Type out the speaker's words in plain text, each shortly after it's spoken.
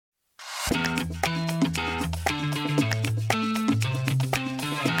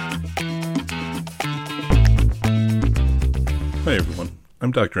Hi everyone,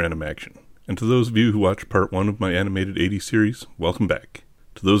 I'm Dr. Animaction, and to those of you who watched part 1 of my animated 80s series, welcome back.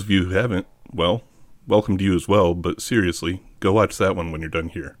 To those of you who haven't, well, welcome to you as well, but seriously, go watch that one when you're done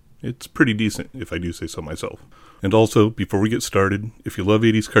here. It's pretty decent, if I do say so myself. And also, before we get started, if you love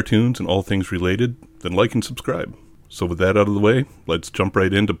 80s cartoons and all things related, then like and subscribe. So with that out of the way, let's jump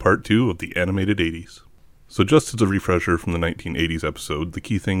right into part 2 of the animated 80s. So just as a refresher from the 1980s episode, the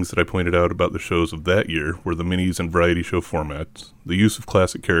key things that I pointed out about the shows of that year were the minis and variety show formats, the use of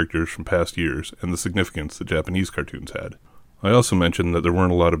classic characters from past years, and the significance that Japanese cartoons had. I also mentioned that there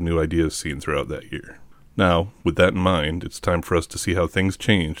weren't a lot of new ideas seen throughout that year. Now, with that in mind, it's time for us to see how things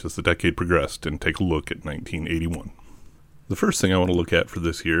changed as the decade progressed and take a look at 1981. The first thing I want to look at for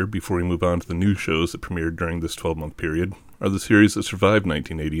this year, before we move on to the new shows that premiered during this 12-month period, are the series that survived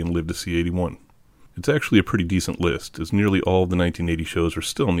 1980 and lived to see 81. It's actually a pretty decent list, as nearly all of the 1980 shows are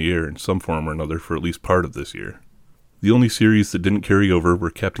still in the air in some form or another for at least part of this year. The only series that didn't carry over were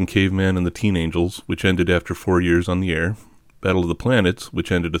Captain Caveman and the Teen Angels, which ended after 4 years on the air, Battle of the Planets,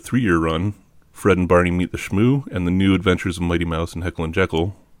 which ended a 3-year run, Fred and Barney Meet the Shmoo, and The New Adventures of Mighty Mouse and Heckle and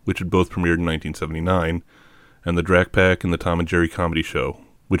Jekyll, which had both premiered in 1979, and The Drak Pack and the Tom and Jerry Comedy Show,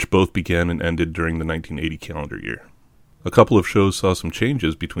 which both began and ended during the 1980 calendar year. A couple of shows saw some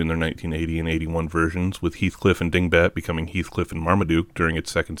changes between their 1980 and 81 versions, with Heathcliff and Dingbat becoming Heathcliff and Marmaduke during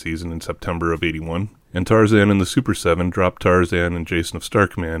its second season in September of 81, and Tarzan and the Super 7 dropped Tarzan and Jason of Star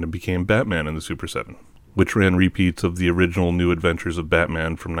Command and became Batman and the Super 7, which ran repeats of the original New Adventures of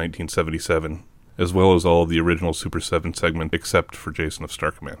Batman from 1977, as well as all of the original Super 7 segments except for Jason of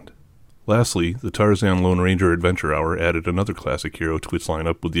Star Command. Lastly, the Tarzan Lone Ranger Adventure Hour added another classic hero to its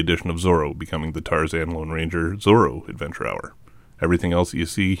lineup with the addition of Zorro, becoming the Tarzan Lone Ranger Zorro Adventure Hour. Everything else that you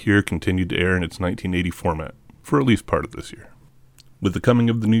see here continued to air in its 1980 format, for at least part of this year. With the coming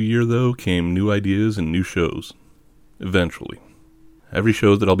of the new year, though, came new ideas and new shows. Eventually. Every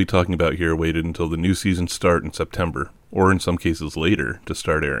show that I'll be talking about here waited until the new season start in September, or in some cases later, to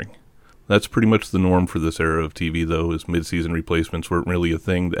start airing. That's pretty much the norm for this era of TV, though, as mid-season replacements weren't really a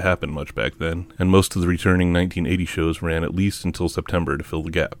thing that happened much back then, and most of the returning 1980 shows ran at least until September to fill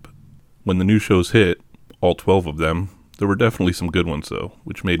the gap. When the new shows hit, all 12 of them, there were definitely some good ones, though,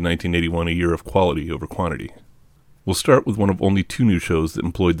 which made 1981 a year of quality over quantity. We'll start with one of only 2 new shows that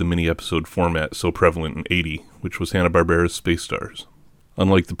employed the mini-episode format so prevalent in 80, which was Hanna-Barbera's Space Stars.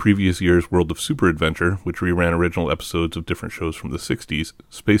 Unlike the previous year's World of Super Adventure, which reran original episodes of different shows from the 60s,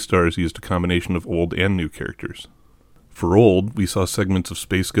 Space Stars used a combination of old and new characters. For old, we saw segments of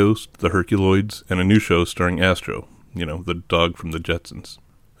Space Ghost, the Herculoids, and a new show starring Astro, the dog from the Jetsons.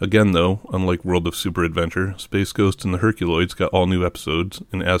 Again, though, unlike World of Super Adventure, Space Ghost and the Herculoids got all new episodes,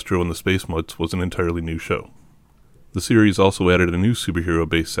 and Astro and the Space Mutts was an entirely new show. The series also added a new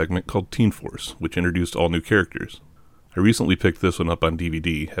superhero-based segment called Teen Force, which introduced all new characters. I recently picked this one up on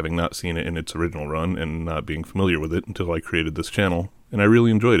DVD, having not seen it in its original run and not being familiar with it until I created this channel, and I really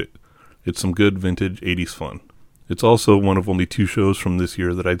enjoyed it. It's some good vintage 80s fun. It's also one of only 2 shows from this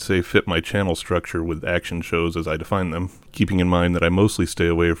year that I'd say fit my channel structure with action shows as I define them, keeping in mind that I mostly stay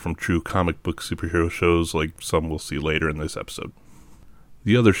away from true comic book superhero shows like some we'll see later in this episode.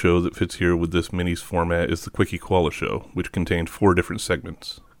 The other show that fits here with this minis format is the Quickie Koala Show, which contained 4 different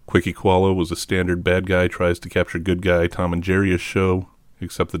segments. Quickie Koala was a standard bad guy tries to capture good guy Tom and Jerry-ish show,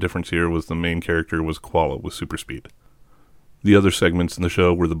 except the difference here was the main character was Koala with super speed. The other segments in the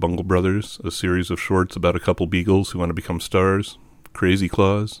show were the Bungle Brothers, a series of shorts about a couple beagles who want to become stars, Crazy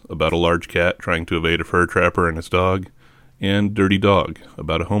Claus, about a large cat trying to evade a fur trapper and his dog, and Dirty Dog,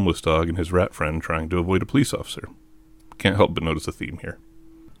 about a homeless dog and his rat friend trying to avoid a police officer. Can't help but notice a theme here.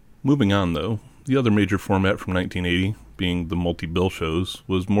 Moving on, though, the other major format from 1980, being the multi-bill shows,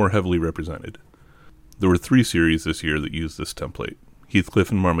 was more heavily represented. There were 3 series this year that used this template. Heathcliff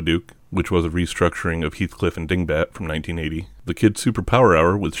and Marmaduke, which was a restructuring of Heathcliff and Dingbat from 1980, the Kids Super Power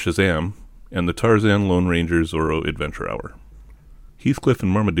Hour with Shazam, and the Tarzan Lone Ranger Zorro Adventure Hour. Heathcliff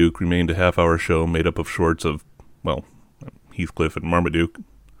and Marmaduke remained a half-hour show made up of shorts of, Heathcliff and Marmaduke.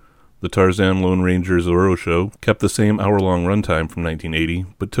 The Tarzan Lone Ranger Zorro show kept the same hour-long runtime from 1980,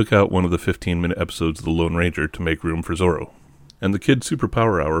 but took out one of the 15-minute episodes of the Lone Ranger to make room for Zorro. And the Kid Super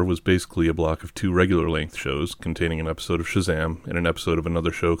Power Hour was basically a block of 2 regular-length shows containing an episode of Shazam and an episode of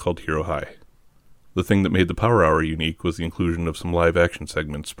another show called Hero High. The thing that made the Power Hour unique was the inclusion of some live-action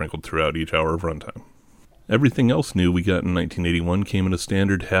segments sprinkled throughout each hour of runtime. Everything else new we got in 1981 came in a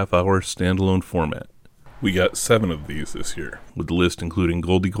standard half-hour standalone format. We got 7 of these this year, with the list including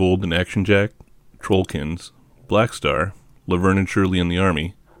Goldie Gold and Action Jack, Trollkins, Black Star, Laverne and Shirley and the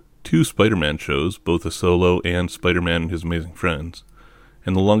Army, 2 Spider-Man shows, both a solo and Spider-Man and His Amazing Friends,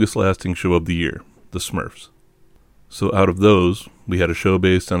 and the longest-lasting show of the year, The Smurfs. So out of those, we had a show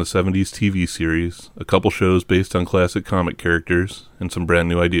based on a 70s TV series, a couple shows based on classic comic characters, and some brand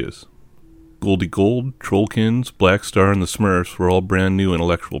new ideas. Goldie Gold, Trollkins, Black Star, and the Smurfs were all brand new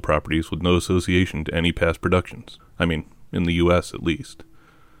intellectual properties with no association to any past productions. I mean, in the US at least.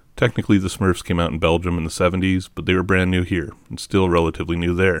 Technically, the Smurfs came out in Belgium in the 70s, but they were brand new here, and still relatively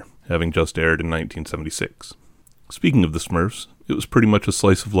new there, having just aired in 1976. Speaking of the Smurfs, it was pretty much a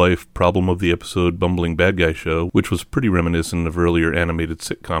slice-of-life, problem-of-the-episode bumbling bad guy show, which was pretty reminiscent of earlier animated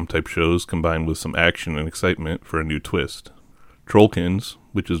sitcom-type shows combined with some action and excitement for a new twist. Trollkins,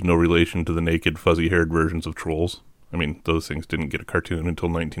 which is no relation to the naked, fuzzy-haired versions of trolls, I mean, those things didn't get a cartoon until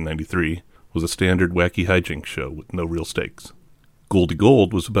 1993, was a standard wacky hijinks show with no real stakes. Goldie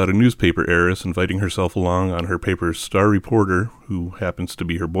Gold was about a newspaper heiress inviting herself along on her paper's star reporter, who happens to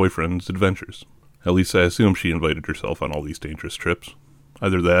be her boyfriend's, adventures. At least I assume she invited herself on all these dangerous trips.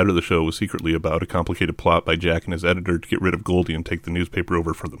 Either that or the show was secretly about a complicated plot by Jack and his editor to get rid of Goldie and take the newspaper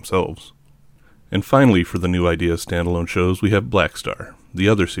over for themselves. And finally, for the new idea standalone shows, we have Black Star, the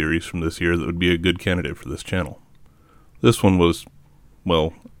other series from this year that would be a good candidate for this channel. This one was,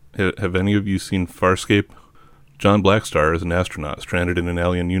 well, have any of you seen Farscape? John Blackstar is an astronaut stranded in an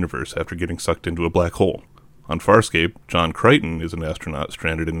alien universe after getting sucked into a black hole. On Farscape, John Crichton is an astronaut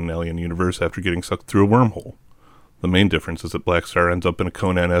stranded in an alien universe after getting sucked through a wormhole. The main difference is that Blackstar ends up in a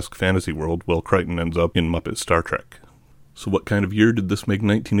Conan-esque fantasy world, while Crichton ends up in Muppet Star Trek. So what kind of year did this make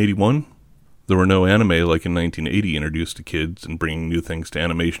 1981? There were no anime like in 1980 introduced to kids and bringing new things to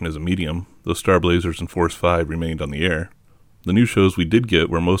animation as a medium, though Star Blazers and Force 5 remained on the air. The new shows we did get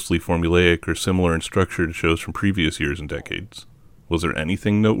were mostly formulaic or similar in structure to shows from previous years and decades. Was there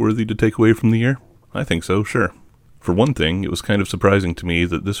anything noteworthy to take away from the year? I think so, sure. For one thing, it was kind of surprising to me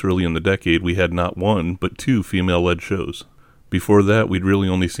that this early in the decade we had not one, but two female-led shows. Before that, we'd really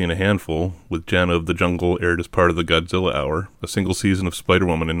only seen a handful, with Janna of the Jungle aired as part of the Godzilla Hour, a single season of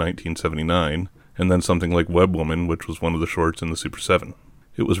Spider-Woman in 1979, and then something like Web Woman, which was one of the shorts in the Super 7.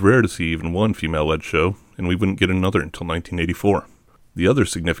 It was rare to see even one female-led show, and we wouldn't get another until 1984. The other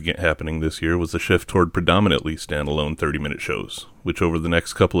significant happening this year was the shift toward predominantly standalone 30-minute shows, which over the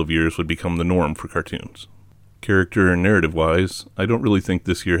next couple of years would become the norm for cartoons. Character and narrative-wise, I don't really think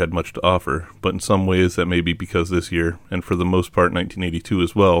this year had much to offer, but in some ways that may be because this year, and for the most part 1982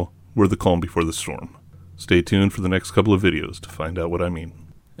 as well, were the calm before the storm. Stay tuned for the next couple of videos to find out what I mean.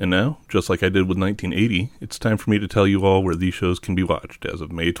 And now, just like I did with 1980, it's time for me to tell you all where these shows can be watched as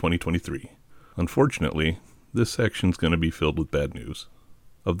of May 2023. Unfortunately, this section's going to be filled with bad news.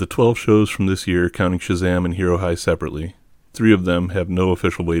 Of the 12 shows from this year, counting Shazam and Hero High separately, 3 of them have no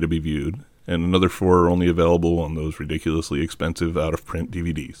official way to be viewed, and another 4 are only available on those ridiculously expensive out-of-print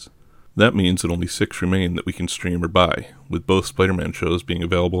DVDs. That means that only 6 remain that we can stream or buy, with both Spider-Man shows being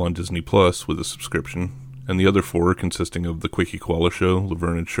available on Disney Plus with a subscription, and the other 4 consisting of The Quickie Koala Show,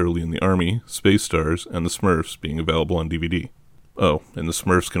 Laverne and Shirley in the Army, Space Stars, and The Smurfs being available on DVD. Oh, and The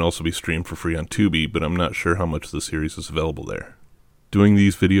Smurfs can also be streamed for free on Tubi, but I'm not sure how much of the series is available there. Doing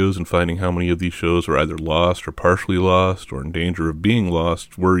these videos and finding how many of these shows are either lost or partially lost or in danger of being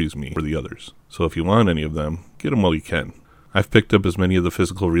lost worries me for the others. So if you want any of them, get them while you can. I've picked up as many of the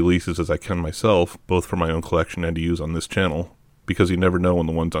physical releases as I can myself, both for my own collection and to use on this channel, because you never know when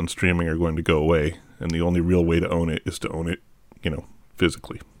the ones on streaming are going to go away, and the only real way to own it is to own it,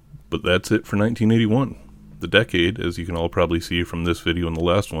 physically. But that's it for 1981. The decade, as you can all probably see from this video and the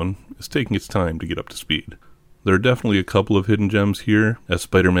last one, is taking its time to get up to speed. There are definitely a couple of hidden gems here, as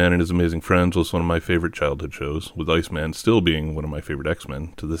Spider-Man and His Amazing Friends was one of my favorite childhood shows, with Iceman still being one of my favorite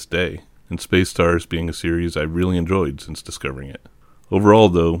X-Men to this day, and Space Stars being a series I really enjoyed since discovering it. Overall,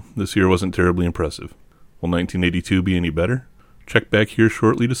 though, this year wasn't terribly impressive. Will 1982 be any better? Check back here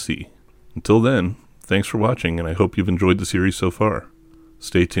shortly to see. Until then, thanks for watching, and I hope you've enjoyed the series so far.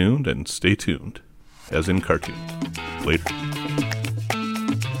 Stay tuned, and stay tuned. As in cartoon. Later.